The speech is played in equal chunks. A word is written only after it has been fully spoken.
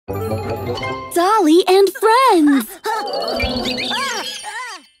Dolly and Friends!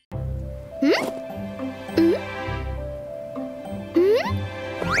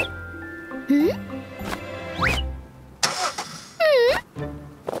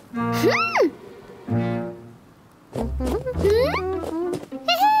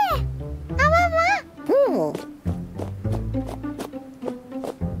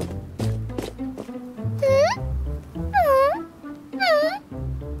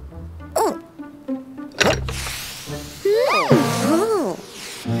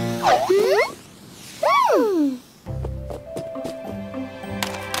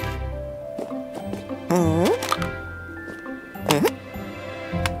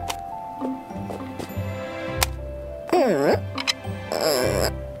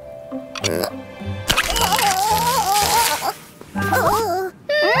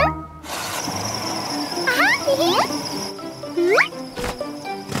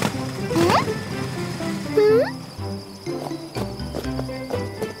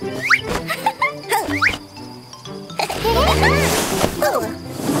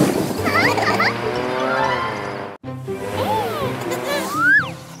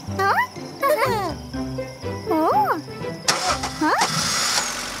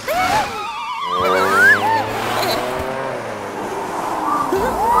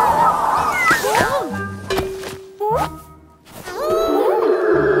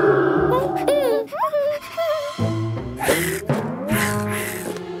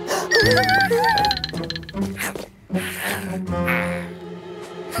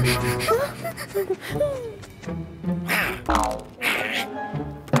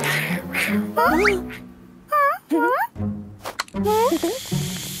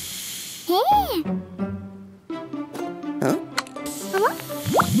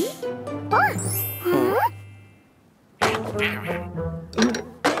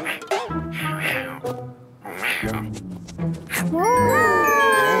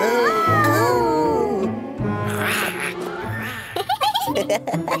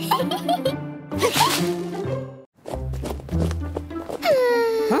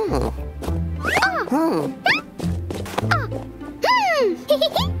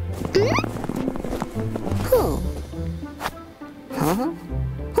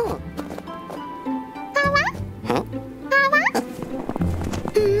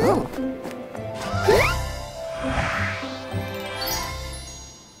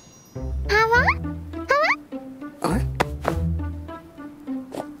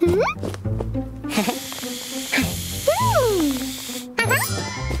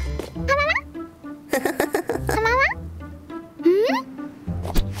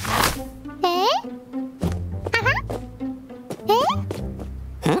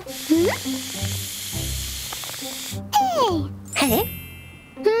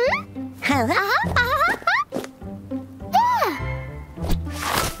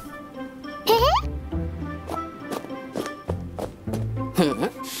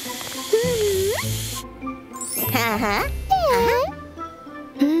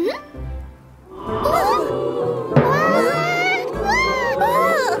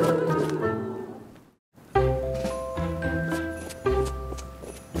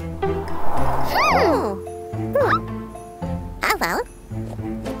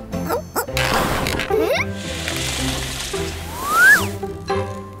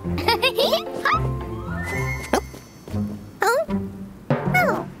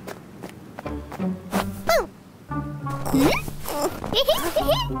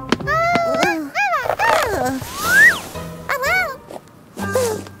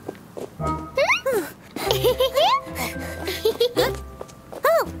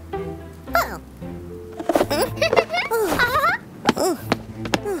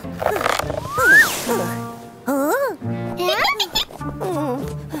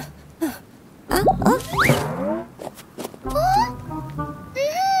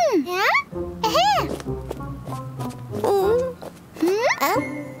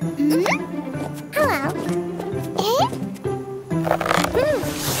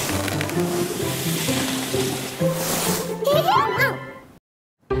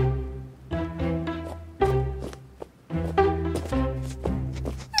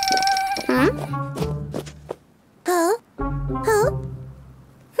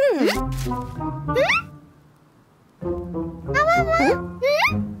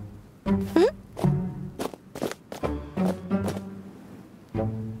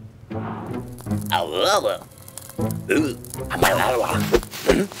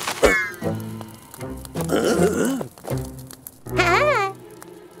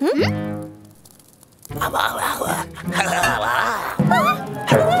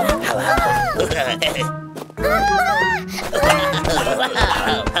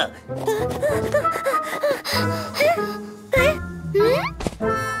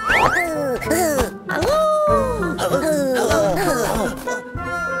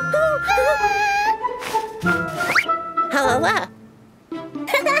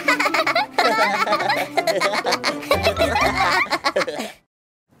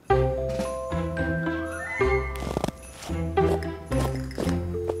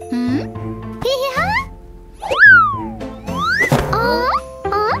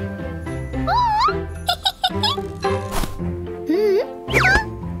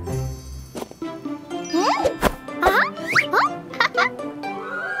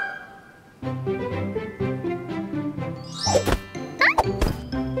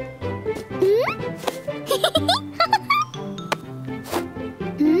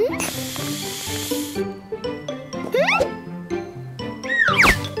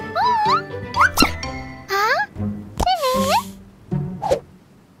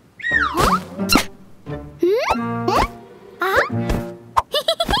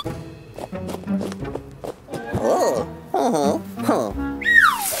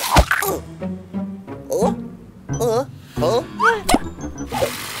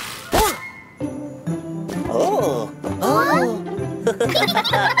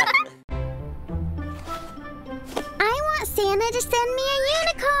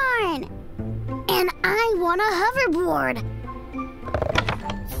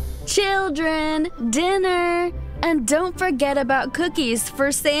 Children, dinner, and don't forget about cookies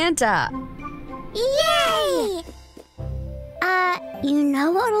for Santa. Yay! You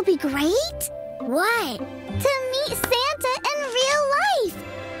know what'll be great? What? To meet Santa in real life!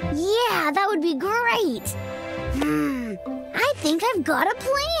 Yeah, that would be great! I think I've got a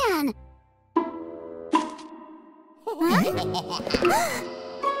plan!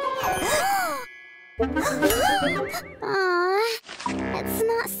 Aw, it's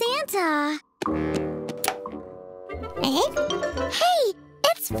not Santa. Hey,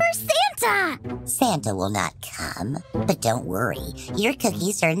 it's for Santa! Santa will not come, but don't worry. Your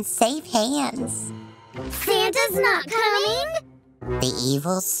cookies are in safe hands. Santa's not coming? The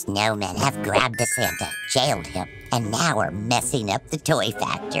evil snowmen have grabbed the Santa, jailed him, and now are messing up the toy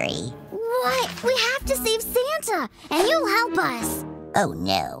factory. What? We have to save Santa, and you'll help us. Oh,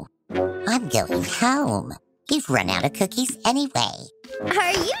 no. I'm going home. You've run out of cookies anyway.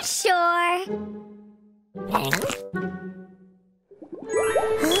 Are you sure?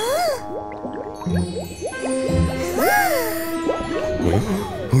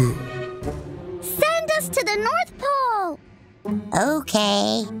 Send us to the North Pole!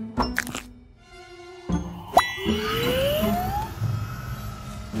 Okay.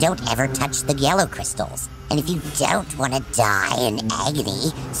 Don't ever touch the yellow crystals. And if you don't want to die in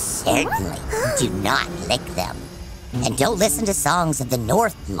agony, certainly do not lick them. And don't listen to songs of the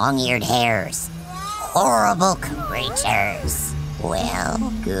North long-eared hares. Horrible creatures. Well,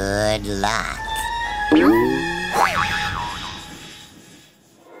 good luck.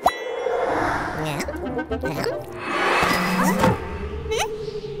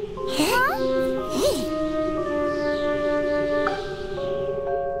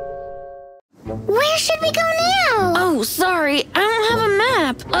 Where should we go now? Oh, sorry, I don't have a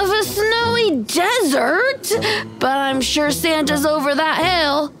map of a snowy desert, but I'm sure Santa's over that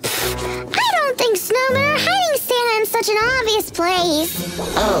hill. I don't think snowmen are hiding Santa in such an obvious place.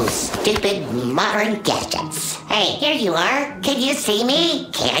 Oh, stupid modern gadgets. Hey, here you are. Can you see me?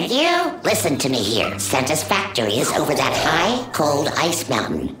 Can you? Listen to me here. Santa's factory is over that high, cold ice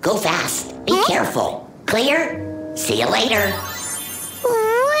mountain. Go fast. Be careful. Clear? See you later.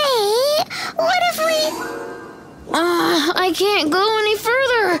 Wait, what if we... I can't go any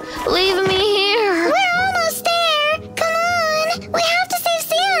further. Leave me here. We're almost there. Come on. We have to save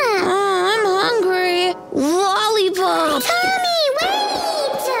Santa. I'm hungry. Lollipop. Tommy,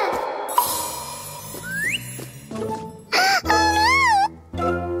 wait!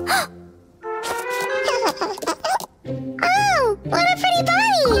 Oh, what a pretty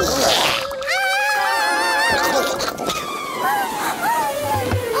bunny!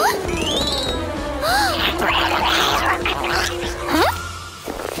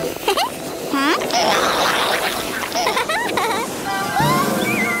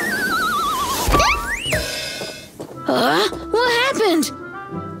 What happened?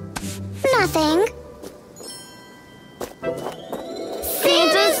 Nothing.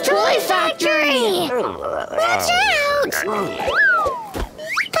 Santa's toy factory! Watch out!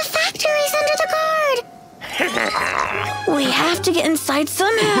 The factory's under the guard. We have to get inside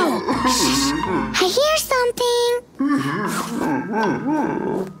somehow. I hear something.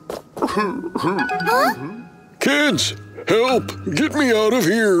 Kids, help! Get me out of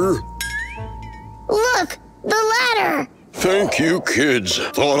here! Look, the ladder. Thank you, kids.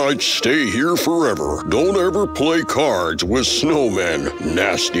 Thought I'd stay here forever. Don't ever play cards with snowmen,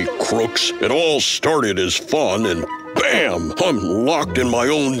 nasty crooks. It all started as fun and bam! I'm locked in my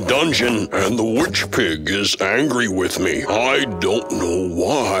own dungeon and the witch pig is angry with me. I don't know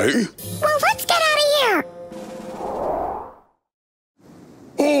why. Well, let's get out of here.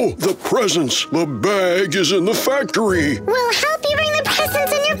 Oh, the presents! The bag is in the factory! We'll help you bring the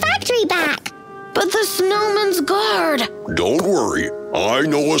presents in your factory back. But the snowman's guard. Don't worry, I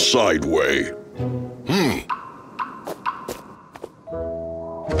know a side way.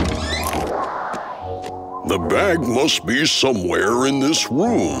 The bag must be somewhere in this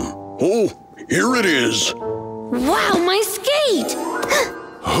room. Oh, here it is. Wow, my skate!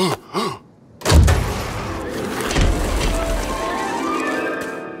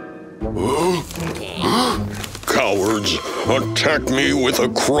 Cowards, attack me with a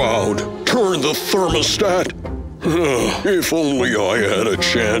crowd. Turn the thermostat. If only I had a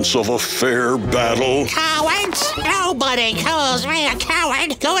chance of a fair battle. Cowards! Nobody calls me a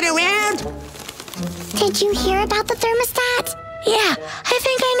coward going around. Did you hear about the thermostat? Yeah, I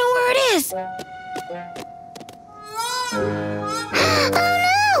think I know where it is.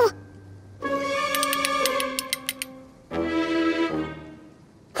 Oh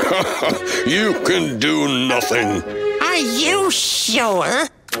You can do nothing. Are you sure?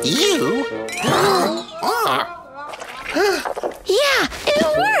 You? Yeah, it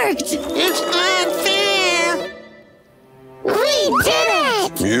worked! It's unfair. We did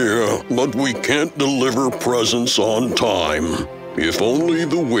it! Yeah, but we can't deliver presents on time. If only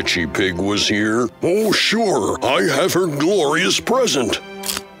the witchy pig was here. Oh, sure, I have her glorious present.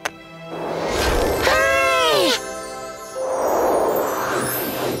 Hooray!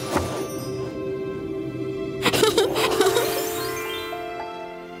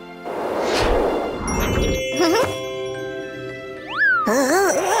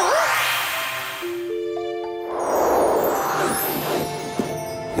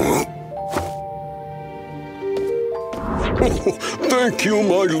 Thank you,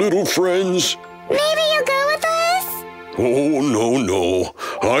 my little friends. Maybe you'll go with us? Oh, no.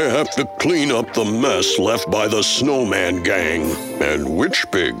 I have to clean up the mess left by the snowman gang. And Witch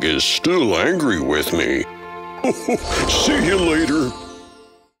Pig is still angry with me. See you later.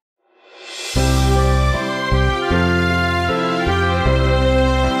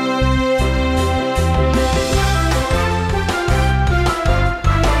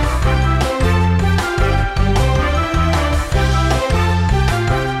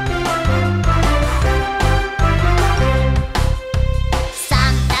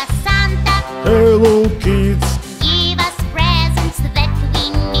 Hello kids, Give us presents that we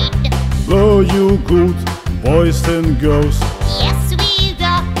need. are you good, boys and girls? Yes, we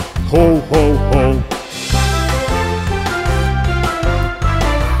go. Ho ho ho.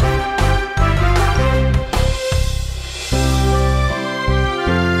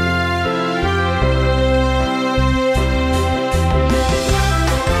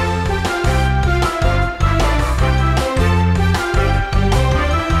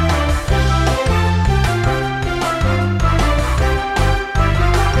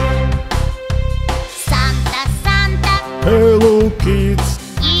 Santa, Hello kids,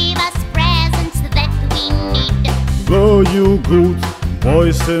 give us presents that we need. are you good,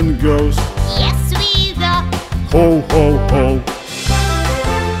 boys and girls? Yes, we go. Ho ho ho.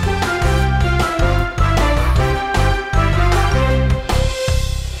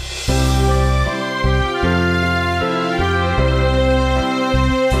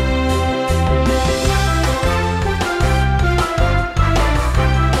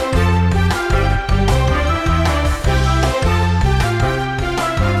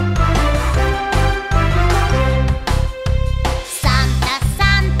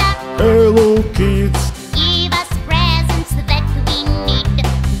 Santa, Hello kids, give us presents that we need.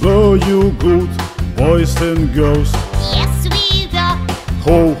 are you good, boys and girls? Yes, we go.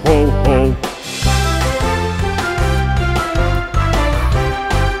 Ho ho ho.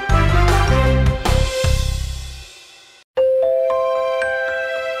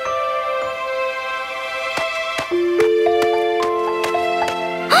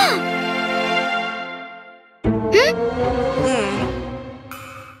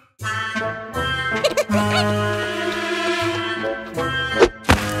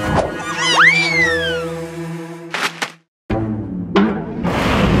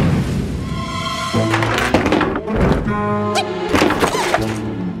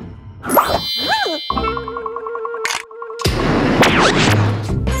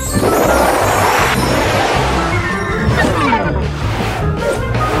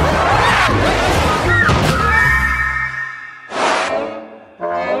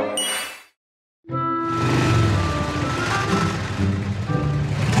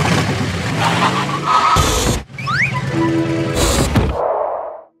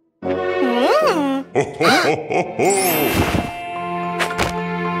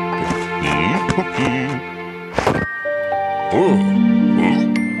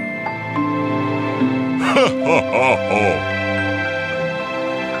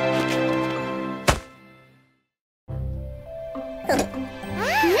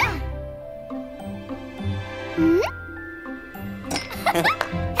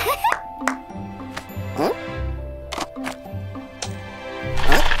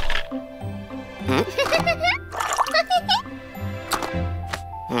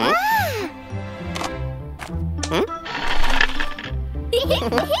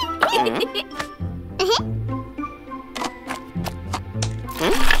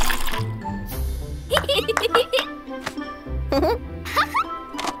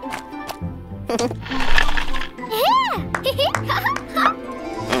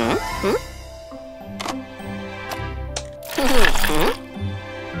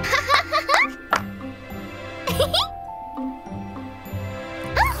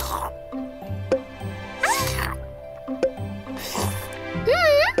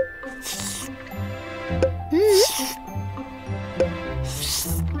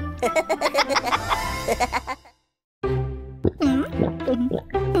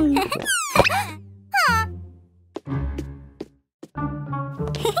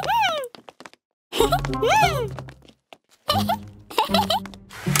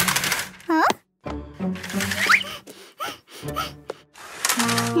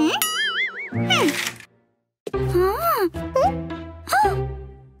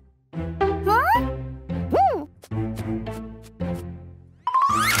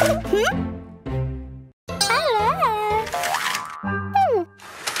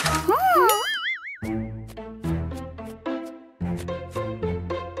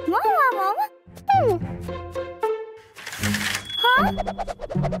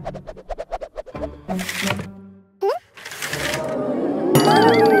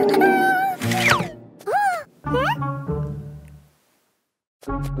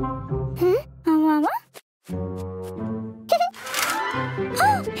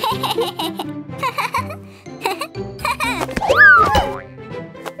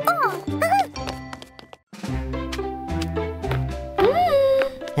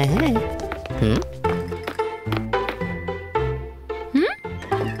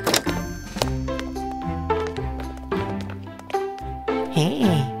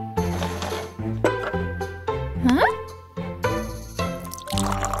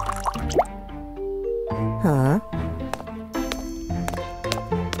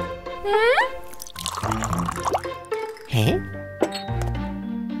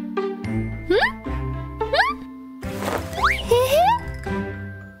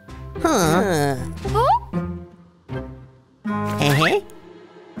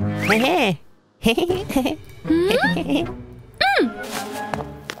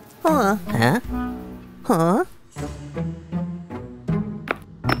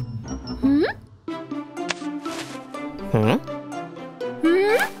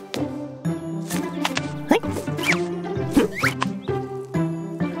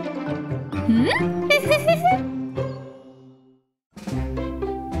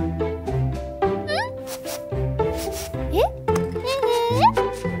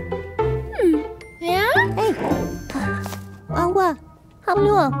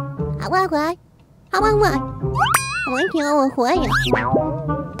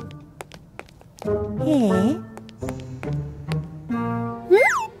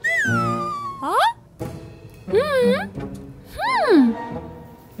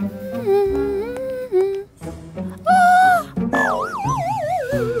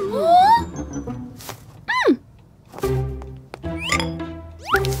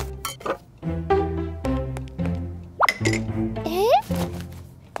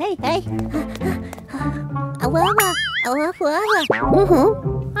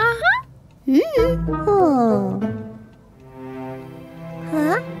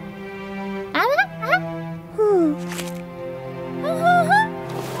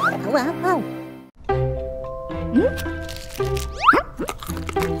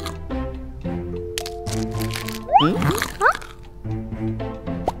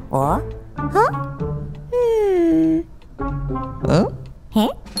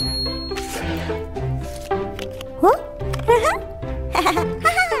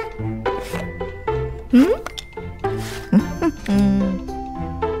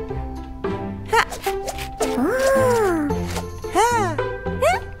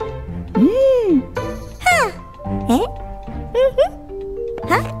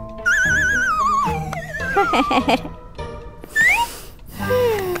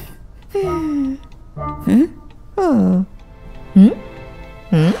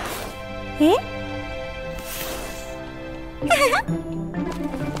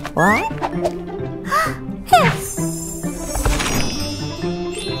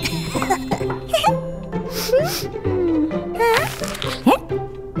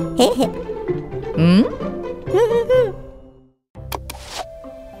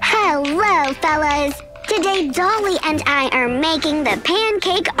 Hello, fellas. Today, Dolly and I are making the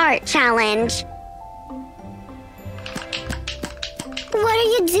Pancake Art Challenge. What are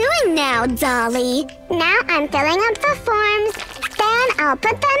you doing now, Dolly? Now I'm filling up the forms. Then I'll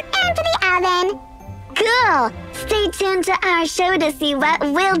put them into the oven. Cool! Stay tuned to our show to see what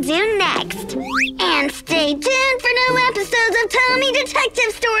we'll do next. And stay tuned for new episodes of Tommy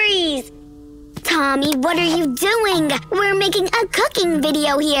Detective Stories! Tommy, what are you doing? We're making a cooking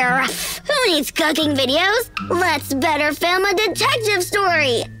video here. Who needs cooking videos? Let's better film a detective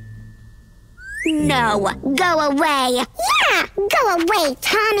story. No, go away. Yeah, go away,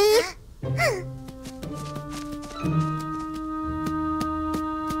 Tommy.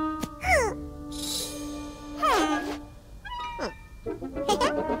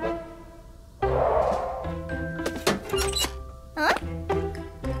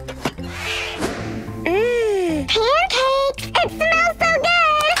 Pancakes! It smells so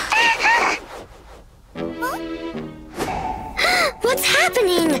good! What's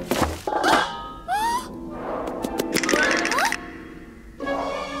happening?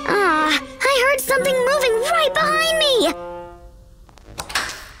 I heard something moving right behind me.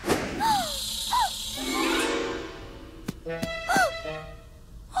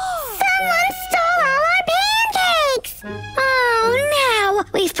 Someone stole all our pancakes! Oh, no!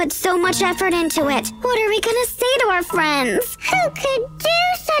 We've put so much effort into it. What are we gonna say to our friends? Who could do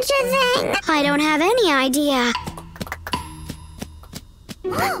such a thing? I don't have any idea.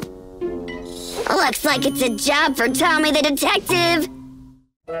 Looks like it's a job for Tommy the detective.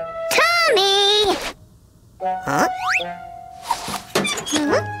 Tommy!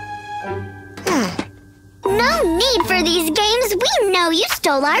 No need for these games. We know you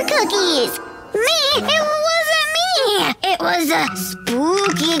stole our cookies. Me? It wasn't me. It was a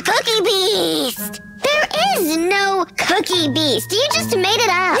spooky cookie beast. There is no cookie beast. You just made it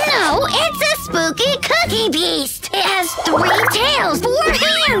up. No, it's a spooky cookie beast. It has 3 tails, 4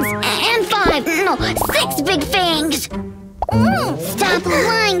 hands, and 6 big fangs. Stop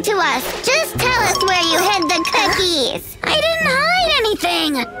lying to us. Just tell us where you hid the cookies. I didn't hide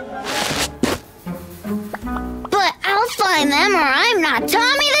anything. But I'll find them or I'm not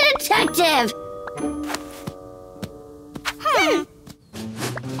Tommy the detective.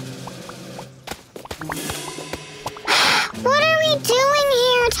 What are we doing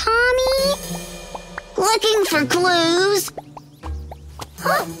here, Tommy? Looking for clues.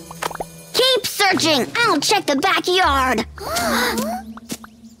 Keep searching. I'll check the backyard.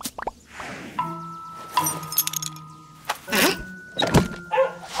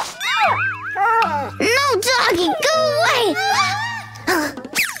 No, doggy, go away.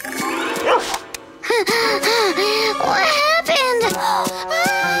 What happened?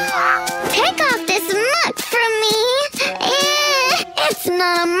 Take off this muck from me. It's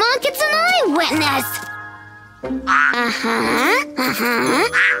not a muck, it's an eyewitness.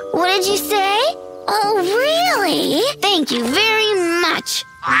 What did you say? Oh, really? Thank you very much.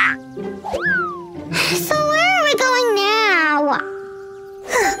 So where are we going now?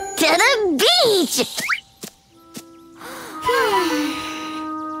 To the beach!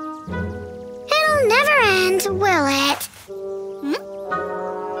 It'll never end, will it?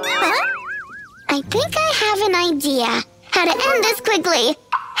 I think I have an idea. How to end this quickly.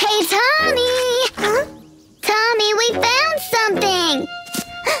 Hey, Tommy! Tommy, we found something!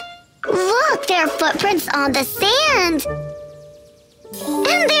 Look, there are footprints on the sand.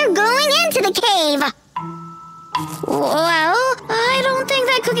 And they're going into the cave. Well, I don't think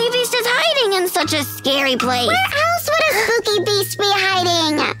that Cookie Beast is hiding in such a scary place. Where else would a spooky beast be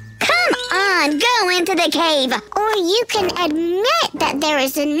hiding? Come on, go into the cave. Or you can admit that there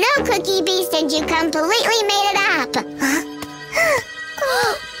is no cookie beast and you completely made it up.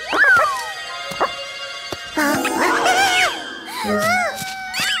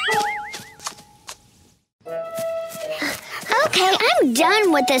 Okay, I'm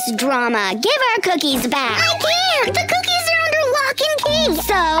done with this drama. Give our cookies back. I can't! The cookies are under lock and key!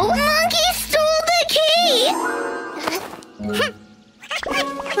 So, Monkey stole the key!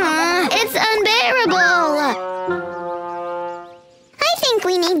 It's unbearable. I think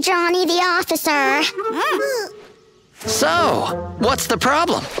we need Johnny the officer. So, what's the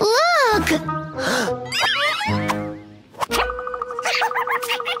problem? Look!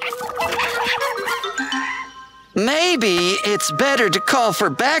 Maybe it's better to call for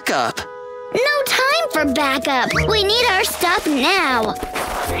backup. No time for backup. We need our stuff now.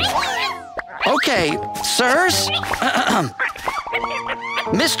 Okay, sirs.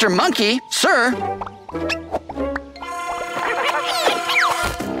 Mr. Monkey, sir.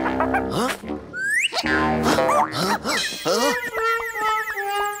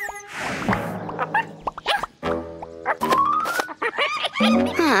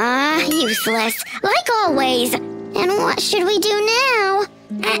 Useless, like always. And what should we do now?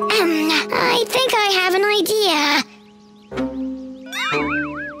 I think I have an idea.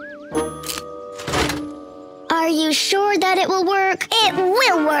 Are you sure that it will work? It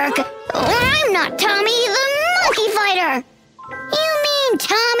will work. I'm not Tommy the Monkey Fighter. You mean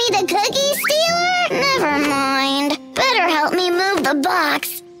Tommy the Cookie Stealer? Never mind. Better help me move the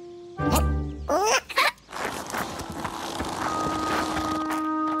box.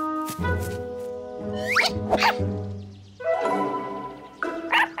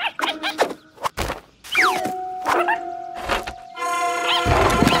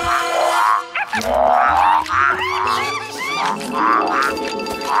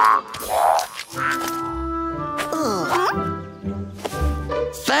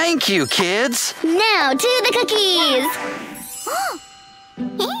 Thank you, kids. Now to the cookies.